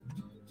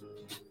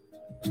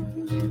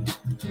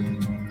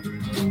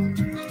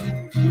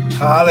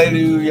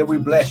Hallelujah. We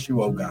bless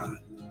you, oh God.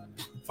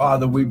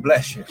 Father, we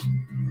bless you.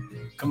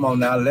 Come on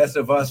now, less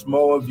of us,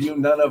 more of you,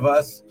 none of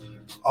us,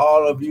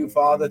 all of you,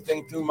 Father,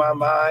 think through my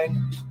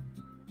mind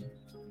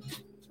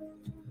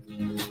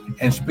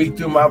and speak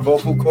through my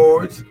vocal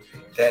cords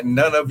that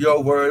none of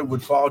your word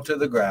would fall to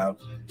the ground.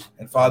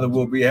 And Father,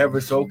 we'll be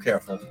ever so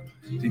careful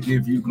to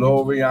give you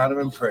glory, honor,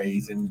 and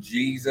praise in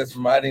Jesus'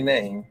 mighty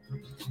name.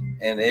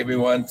 And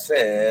everyone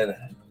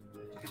said,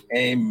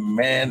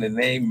 amen and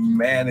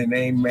amen and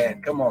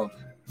amen. Come on,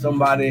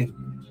 somebody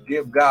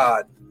give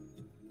God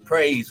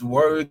praise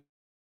worthy.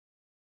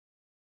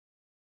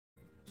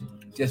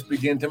 Just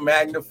begin to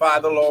magnify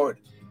the Lord.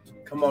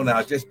 Come on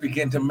now, just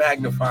begin to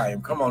magnify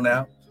him. Come on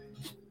now.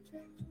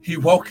 He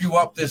woke you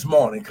up this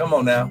morning. Come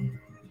on now.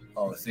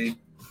 Oh, see,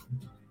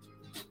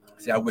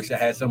 I wish I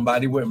had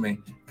somebody with me.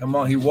 Come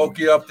on, he woke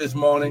you up this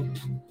morning.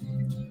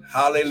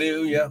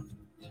 Hallelujah.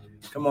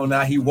 Come on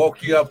now, he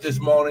woke you up this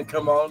morning.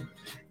 Come on,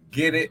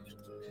 get it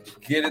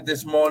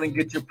this morning.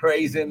 Get your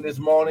praise in this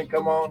morning.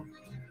 Come on.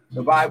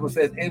 The Bible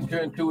says, enter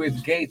into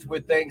his gates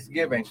with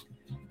thanksgiving,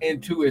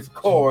 into his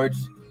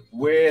courts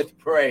with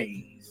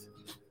praise.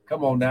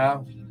 Come on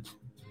now.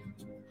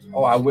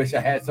 Oh, I wish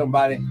I had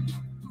somebody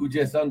who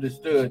just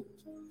understood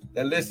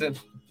that, listen,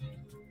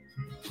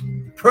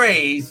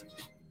 praise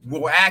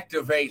will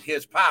activate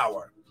his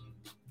power.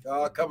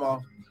 Oh, come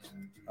on.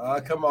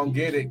 Come on,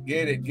 get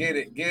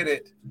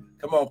it.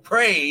 Come on,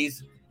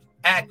 praise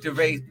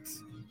activates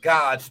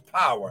God's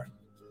power.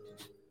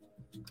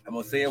 I'm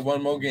going to say it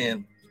one more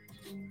again.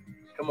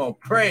 Come on,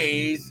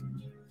 praise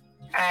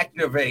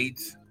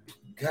activates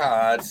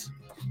God's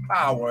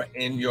power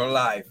in your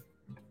life.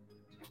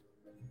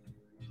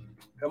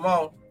 Come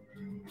on.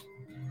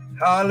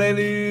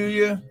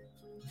 Hallelujah.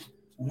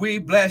 We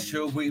bless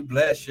you. We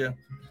bless you.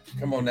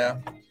 Come on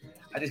now.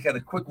 I just got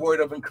a quick word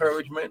of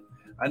encouragement.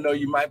 I know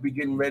you might be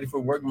getting ready for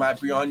work, might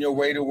be on your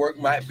way to work,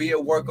 might be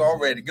at work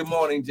already. Good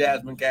morning,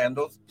 Jasmine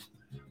Candles.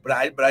 But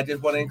I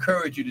just want to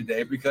encourage you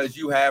today because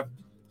you have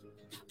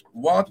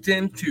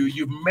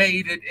you've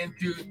made it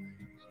into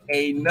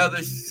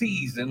another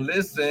season.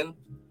 Listen,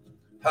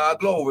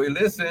 glory,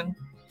 listen,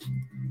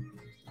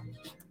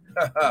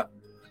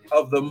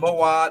 of the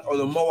Moad or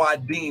the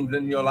Moadim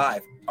in your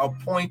life,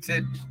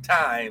 appointed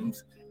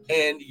times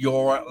in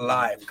your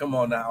life. Come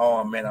on now.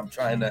 Oh, man, I'm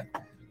trying to,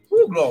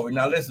 glory.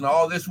 Now, listen,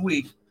 all this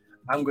week,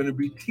 I'm going to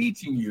be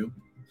teaching you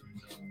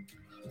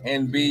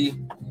and be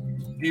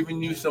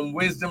giving you some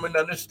wisdom and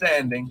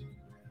understanding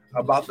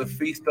about the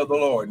feast of the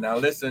Lord. Now,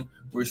 listen,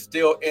 we're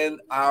still in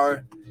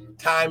our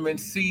time and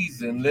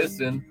season,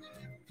 listen,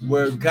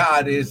 where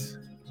God is,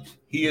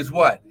 he is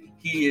what?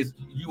 He is,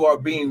 you are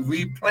being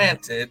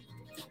replanted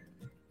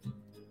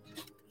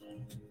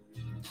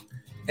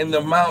in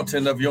the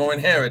mountain of your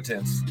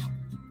inheritance.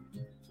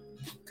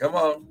 Come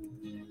on.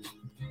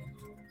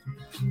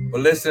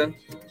 But listen,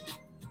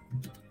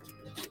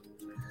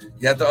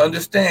 you have to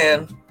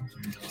understand,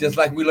 just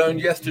like we learned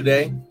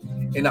yesterday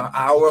in our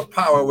hour of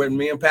power with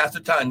me and Pastor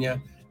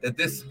Tanya, that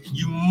this,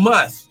 you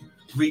must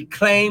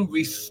reclaim,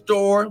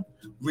 restore,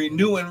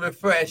 renew, and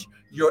refresh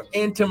your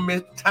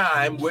intimate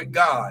time with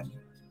God.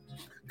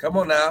 Come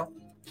on now.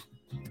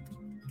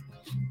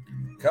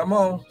 Come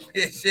on.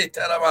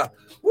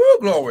 Woo,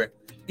 glory.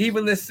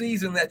 Even the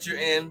season that you're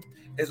in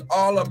is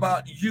all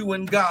about you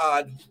and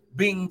God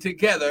being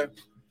together.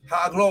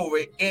 How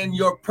glory in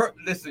your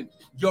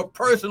your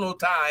personal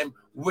time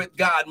with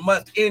God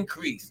must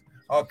increase.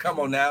 Oh, come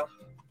on now.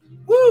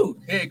 Woo!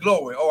 Hey,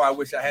 glory. Oh, I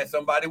wish I had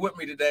somebody with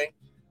me today.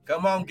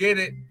 Come on, get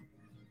it.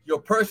 Your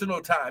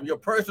personal time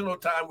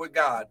with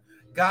God.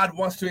 God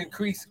wants to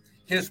increase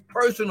his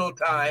personal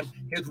time,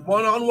 his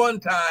one-on-one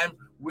time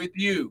with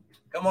you.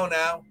 Come on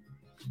now.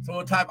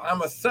 Someone type,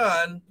 I'm a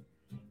son,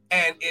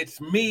 and it's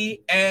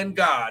me and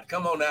God.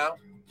 Come on now.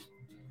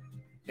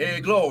 Hey,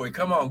 glory.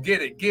 Come on,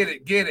 get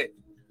it.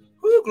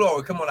 Woo,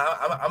 glory. Come on.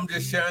 I'm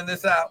just sharing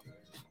this out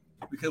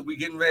because we're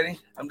getting ready.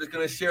 I'm just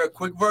going to share a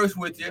quick verse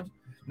with you.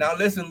 Now,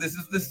 listen, this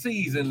is the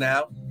season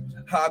now.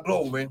 How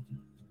glory.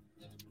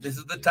 This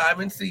is the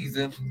time and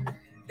season.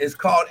 It's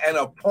called an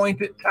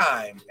appointed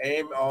time.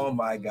 Amen. Oh,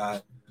 my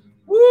God.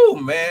 Woo,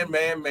 man.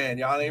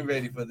 Y'all ain't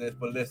ready for this,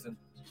 but listen.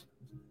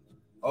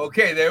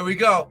 Okay, there we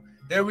go.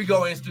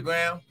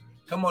 Instagram.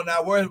 Come on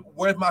now.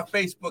 Where's my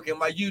Facebook and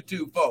my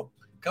YouTube, folks?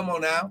 Come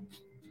on now.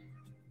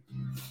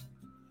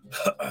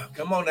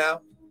 Come on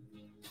now.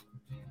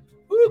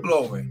 Woo,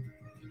 glory.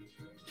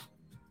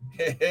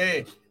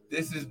 Hey,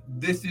 this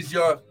is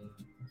your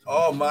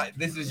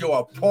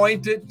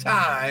appointed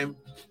time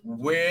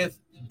with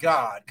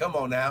God. Come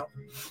on now.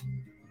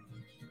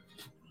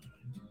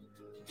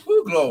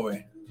 Woo,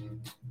 glory.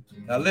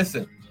 Now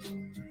listen.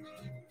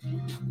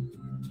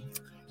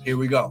 Here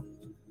we go.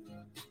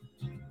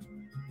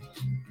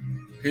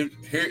 Here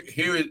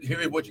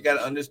is what you got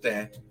to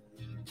understand.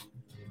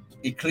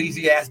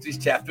 Ecclesiastes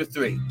chapter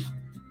 3.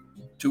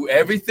 To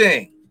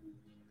everything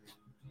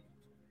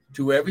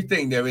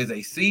there is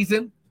a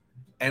season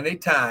and a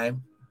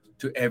time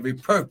to every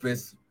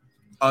purpose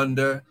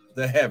under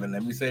the heaven.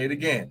 Let me say it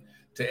again.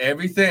 to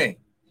everything.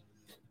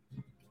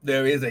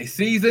 There is a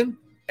season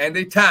and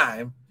a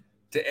time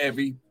to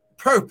every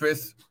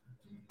purpose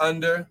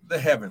under the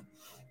heaven.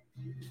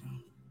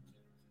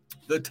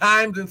 The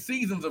times and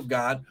seasons of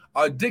God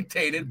are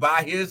dictated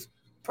by his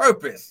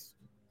purpose.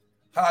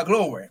 High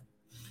glory.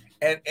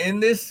 And in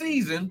this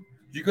season,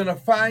 you're going to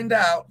find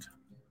out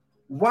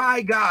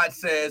why God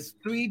says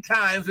 3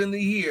 times in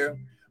the year,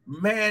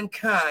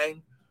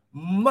 mankind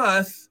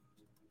must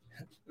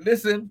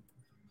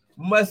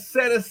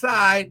set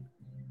aside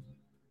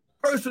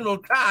personal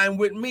time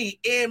with me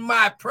in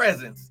my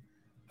presence.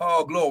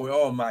 Oh, glory.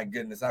 Oh, my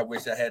goodness. I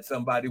wish I had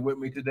somebody with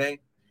me today.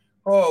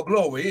 Oh,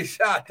 glory. It's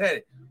shot at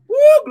it.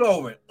 Woo,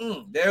 glory.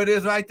 There it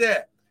is right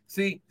there.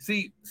 See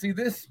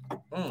this.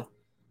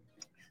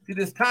 See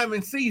this time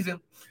and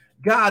season.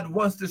 God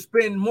wants to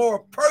spend more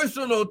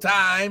personal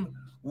time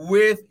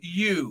with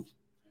you.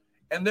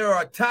 And there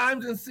are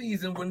times and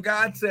seasons when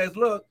God says,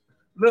 look.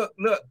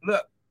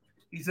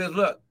 He says,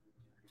 look,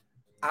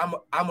 I'm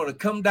going to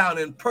come down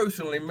and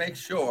personally make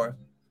sure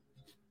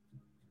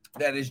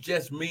that it's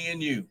just me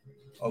and you.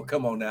 Oh,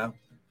 come on now.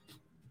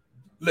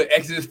 Look,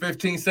 Exodus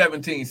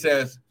 15:17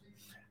 says,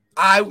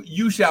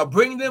 you shall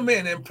bring them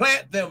in and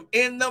plant them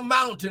in the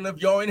mountain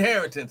of your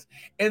inheritance,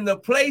 in the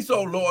place,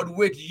 O Lord,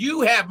 which you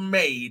have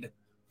made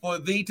for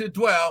thee to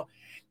dwell,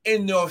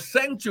 in your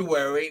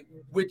sanctuary,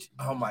 which,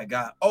 oh my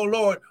God, O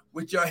Lord,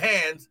 which your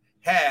hands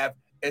have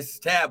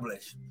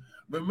established.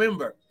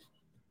 Remember,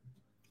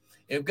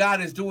 if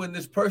God is doing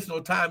this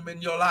personal time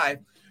in your life,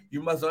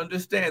 you must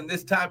understand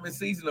this time and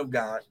season of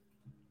God.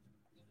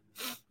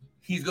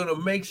 He's going to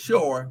make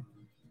sure,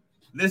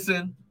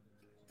 listen,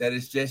 that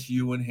it's just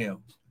you and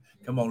him.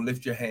 Come on,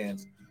 lift your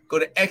hands. Go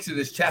to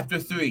Exodus chapter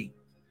 3.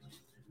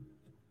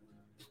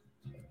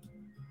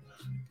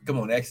 Come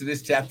on,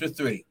 Exodus chapter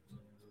 3.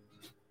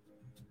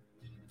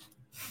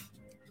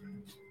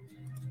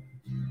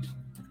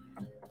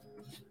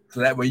 So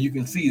that way you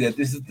can see that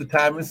this is the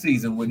time and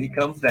season when he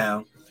comes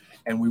down,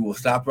 and we will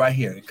stop right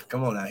here.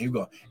 Come on now, here we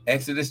go.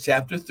 Exodus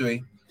chapter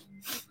 3.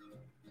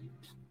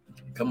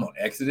 Come on,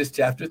 Exodus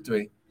chapter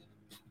 3.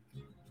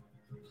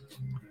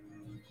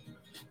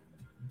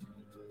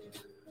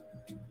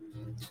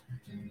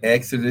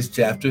 Exodus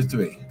chapter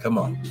 3. Come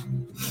on.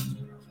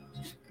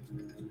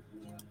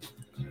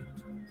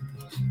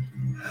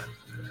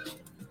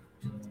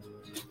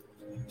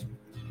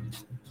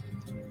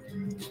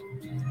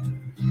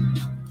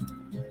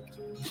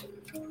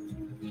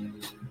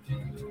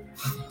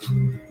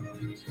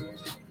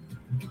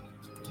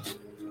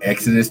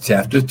 Exodus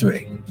chapter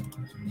 3.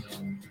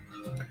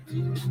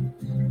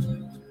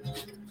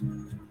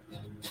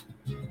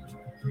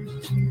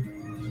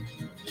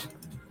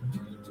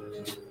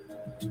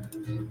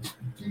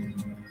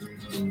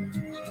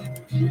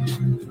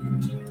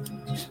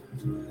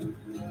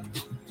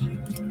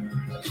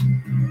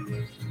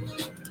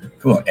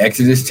 Come on,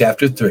 Exodus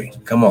chapter 3.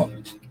 Come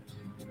on.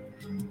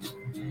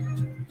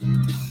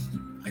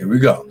 Here we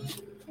go.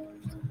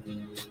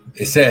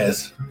 It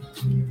says,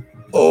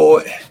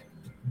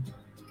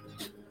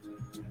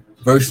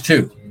 verse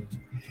 2.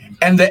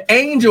 And the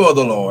angel of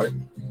the Lord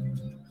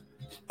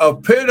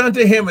appeared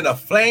unto him in a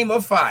flame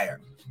of fire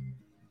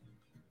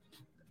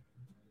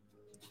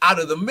out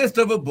of the midst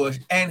of a bush.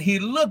 And he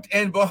looked,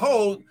 and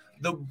behold,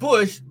 the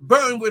bush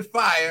burned with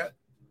fire,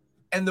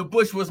 and the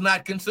bush was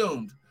not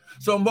consumed.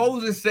 So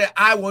Moses said,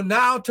 I will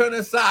now turn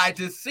aside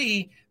to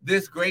see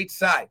this great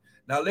sight.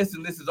 Now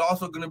listen, this is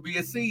also going to be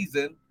a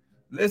season,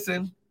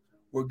 listen,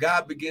 where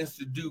God begins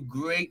to do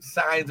great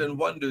signs and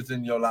wonders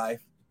in your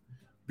life,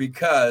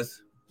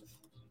 because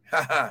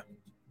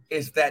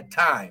it's that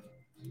time.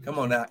 Come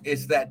on now.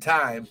 It's that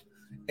time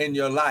in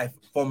your life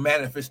for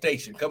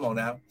manifestation. Come on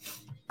now.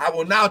 I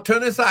will now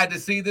turn aside to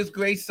see this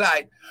great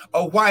sight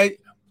of why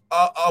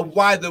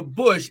the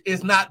bush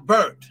is not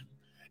burnt.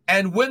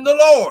 And when the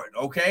Lord,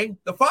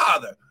 the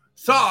Father,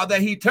 saw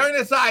that he turned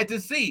aside to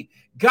see,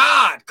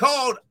 God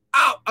called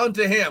out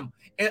unto him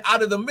and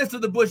out of the midst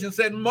of the bush and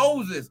said,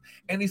 Moses.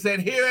 And he said,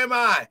 here am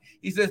I.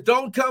 He says,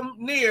 don't come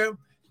near,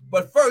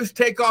 but first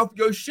take off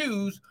your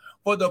shoes,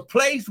 for the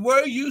place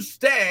where you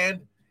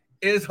stand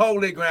is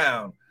holy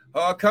ground.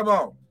 Oh, come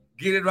on.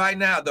 Get it right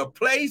now. The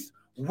place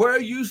where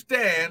you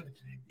stand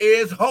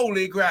is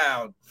holy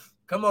ground.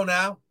 Come on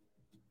now.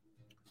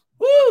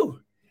 Woo!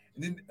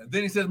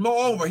 Then he says,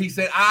 moreover, he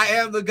said, I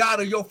am the God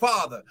of your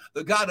father,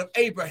 the God of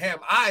Abraham,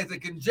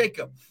 Isaac, and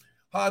Jacob.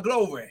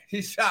 Glory.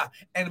 He shot.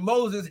 And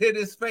Moses hid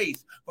his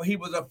face, for he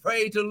was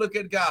afraid to look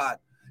at God.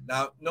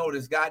 Now,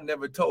 notice God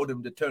never told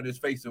him to turn his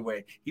face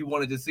away. He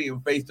wanted to see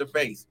him face to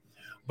face.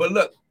 But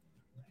look,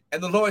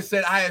 and the Lord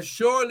said, I have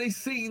surely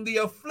seen the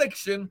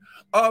affliction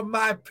of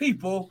my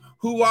people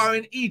who are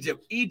in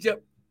Egypt.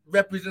 Egypt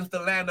represents the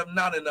land of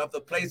not enough,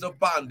 the place of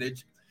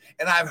bondage.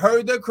 And I've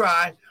heard their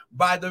cry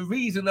by the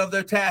reason of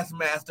their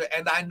taskmaster,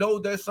 and I know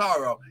their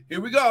sorrow.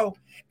 Here we go.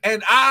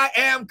 And I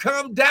am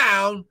come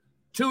down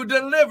to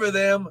deliver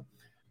them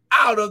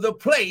out of the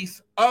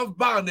place of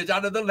bondage,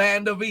 out of the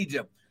land of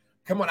Egypt.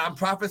 Come on, I'm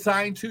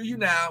prophesying to you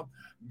now.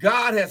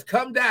 God has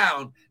come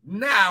down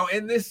now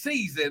in this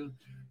season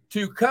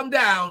to come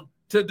down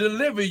to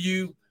deliver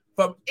you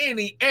from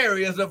any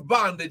areas of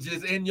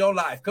bondages in your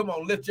life. Come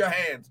on, lift your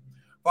hands.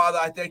 Father,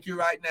 I thank you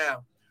right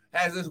now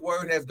as this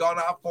word has gone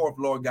out forth,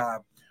 Lord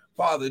God.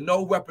 Father,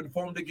 no weapon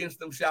formed against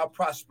them shall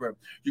prosper.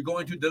 You're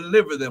going to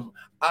deliver them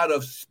out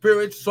of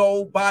spirit,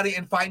 soul, body,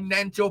 and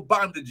financial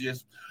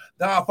bondages.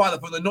 Now, Father,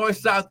 from the north,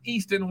 south,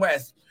 east, and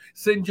west,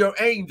 send your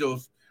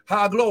angels,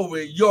 high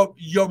glory,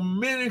 your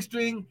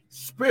ministering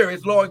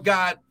spirits, Lord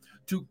God,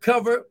 to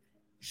cover,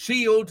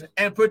 shield,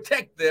 and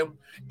protect them.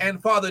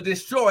 And Father,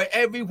 destroy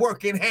every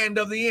working hand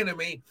of the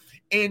enemy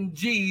in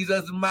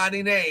Jesus'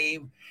 mighty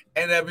name.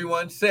 And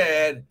everyone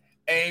said,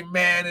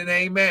 amen and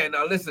amen.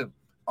 Now listen,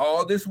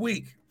 all this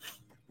week,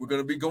 we're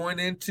going to be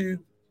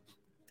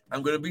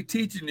I'm going to be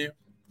teaching you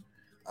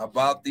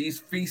about these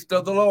feasts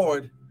of the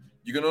Lord.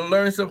 You're going to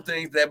learn some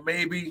things that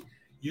maybe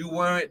you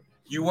weren't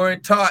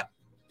taught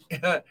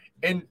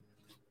in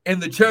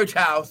the church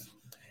house.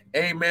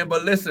 Amen.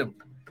 But listen,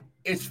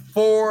 it's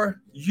for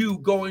you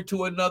going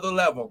to another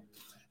level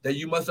that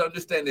you must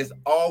understand. It's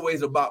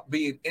always about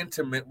being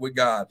intimate with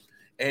God.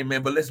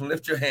 Amen. But listen,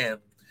 lift your hand.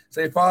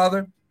 Say,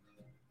 Father,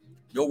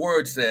 your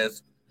word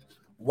says,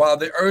 while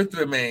the earth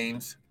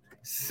remains,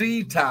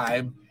 seed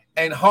time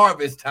and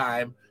harvest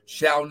time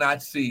shall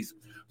not cease.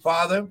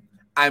 Father,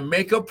 I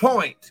make a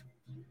point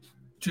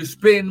to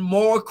spend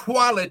more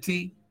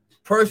quality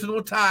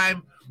personal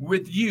time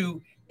with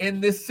you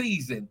in this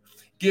season.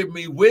 Give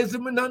me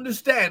wisdom and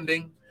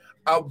understanding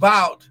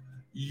about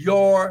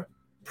your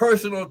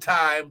personal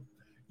time,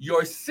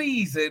 your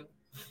season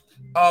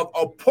of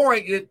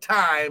appointed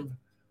time,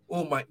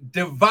 my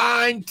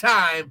divine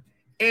time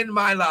in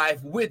my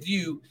life with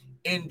you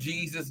in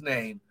Jesus'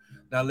 name.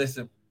 Now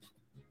listen,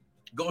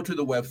 go to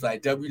the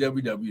website,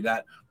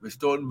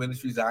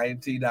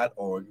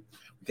 www.restoredministriesint.org.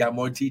 We got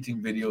more teaching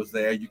videos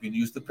there. You can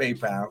use the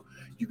PayPal.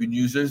 You can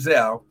use your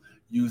Zelle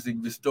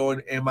using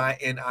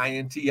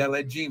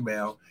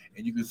restoredminintl@gmail,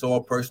 and you can sow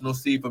a personal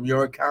seed from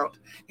your account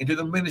into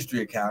the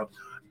ministry account,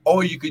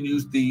 or you can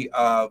use the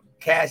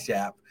Cash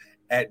App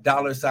at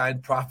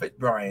 $Prophet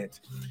Bryant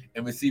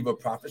and receive a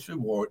prophet's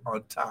reward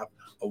on top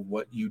of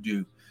what you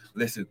do.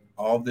 Listen,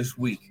 all this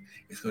week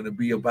is going to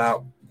be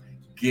about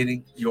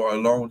getting your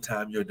alone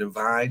time, your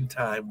divine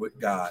time with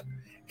God.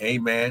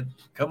 Amen.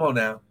 Come on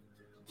now.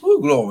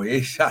 Woo,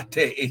 glory.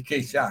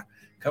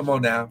 Come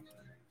on now.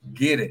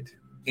 Get it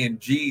in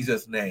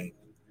Jesus' name.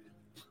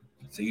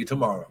 See you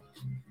tomorrow.